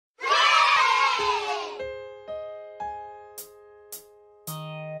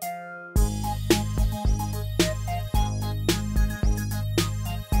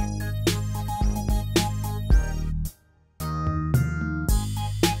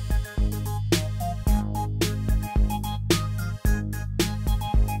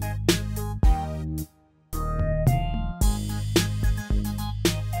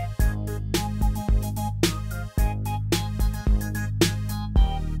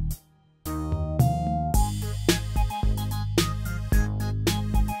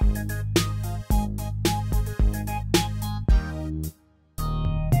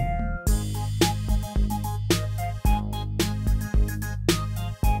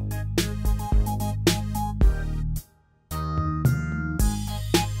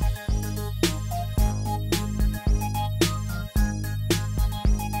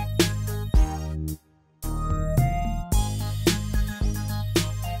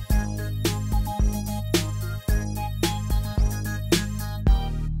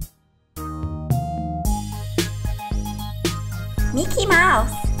Mickey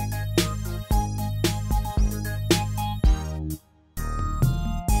Mouse.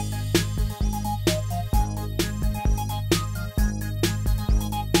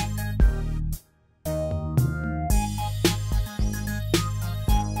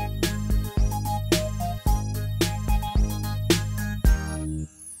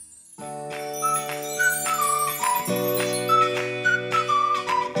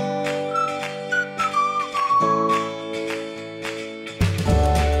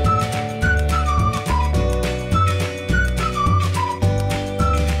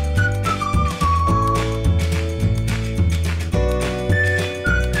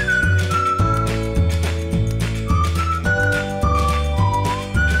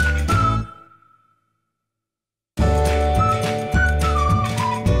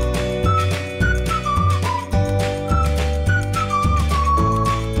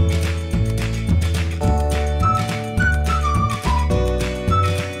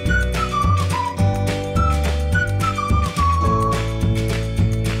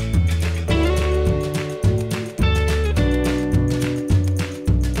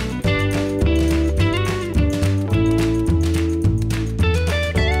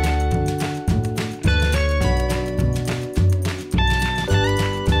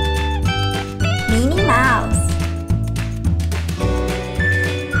 Minnie Mouse.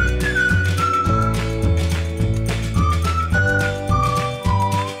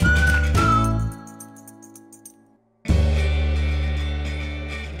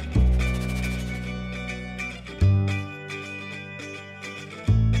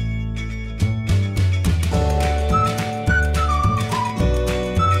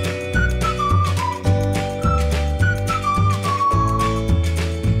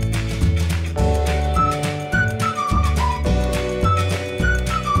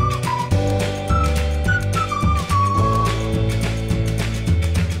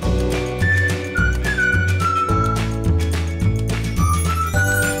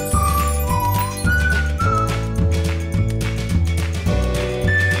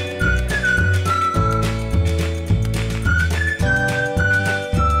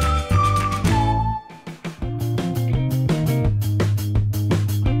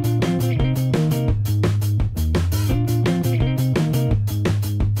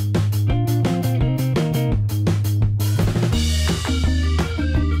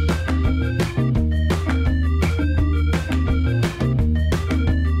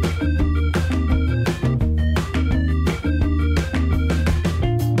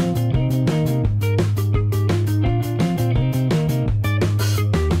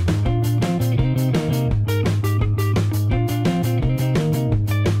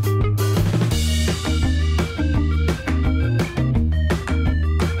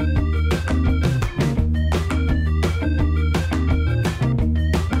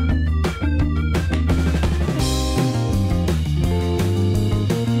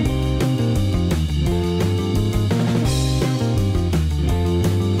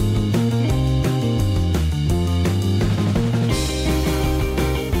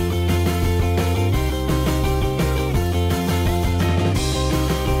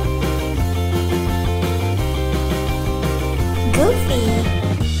 Goofy.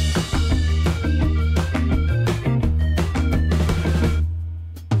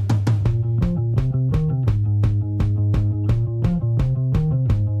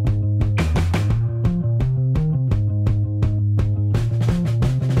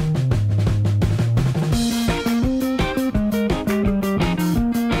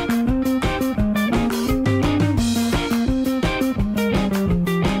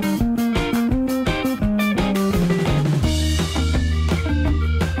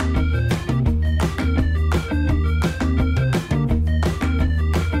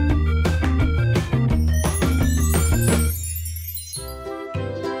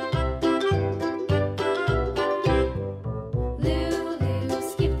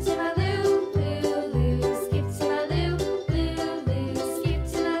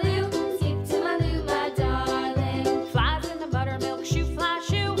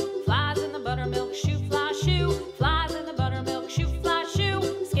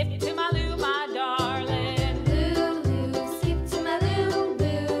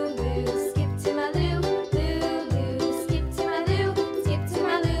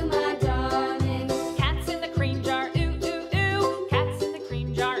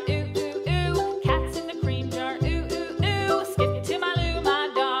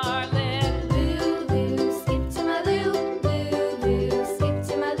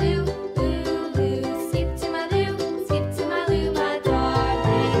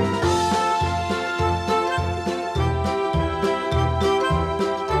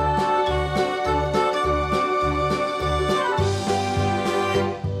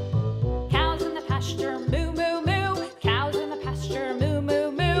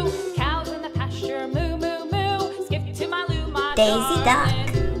 Daisy Duck.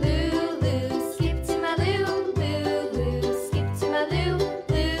 Lulu, skip to my Lou. Lulu, skip to my Lou.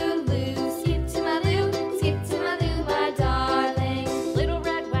 Lulu, skip to my Lou. Skip to my Lou, my darling. Little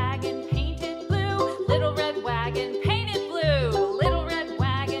red wagon painted blue. Little red wagon painted blue. Little red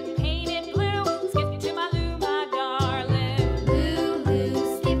wagon painted blue. Skip to my Lou, my darling.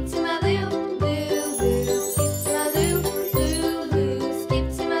 Lulu, skip to my Lou. Lulu, skip to my Lou. Lulu, skip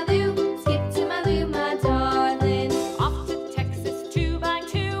to my Lou. Skip to my Lou, my darling. Off to Texas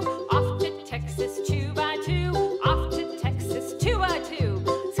 2x2. Off to Texas 2x2. Off to Texas 2x2.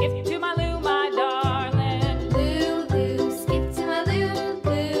 Skip to my Lou, my darling. Lulu, skip to my Lou.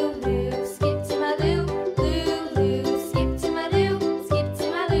 Lulu, skip to my Lou. Lulu, skip to my Lou. Skip to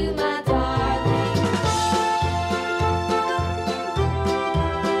my Lou, my darling.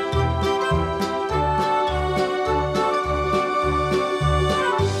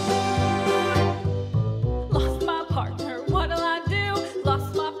 Lost my partner, what'll I do?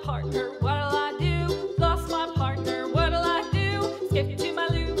 Lost my partner, what'll I do? Lost my partner, what'll I do? Skip to my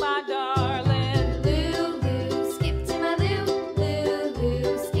Lou, my darling. Lulu, skip to my Lou.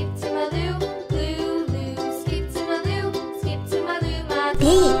 Lulu, skip to my Lou. Lulu, skip to my Lou. Skip to my Lou, my Pete.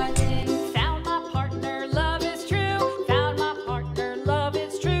 darling. Found my partner, love is true. Found my partner, love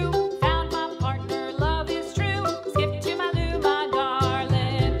is true. Found my partner, love is true. Skip to my Lou, my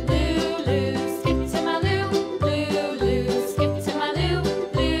darling. Lulu, skip to my Lou. Lulu, skip to my Lou.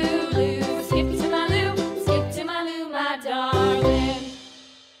 Lulu, skip to my Lou. Skip to my Lou, my darling.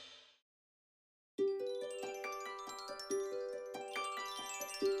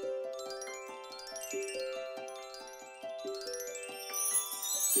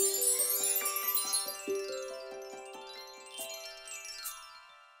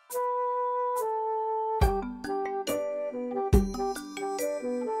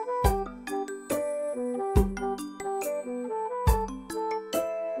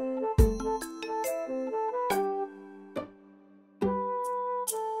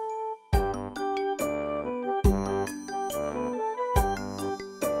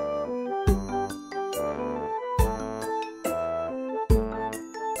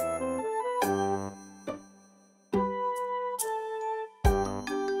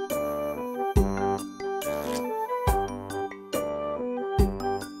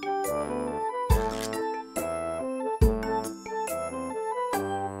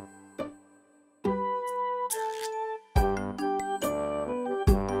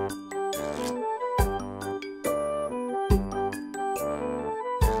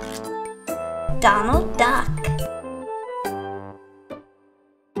 Donald Duck.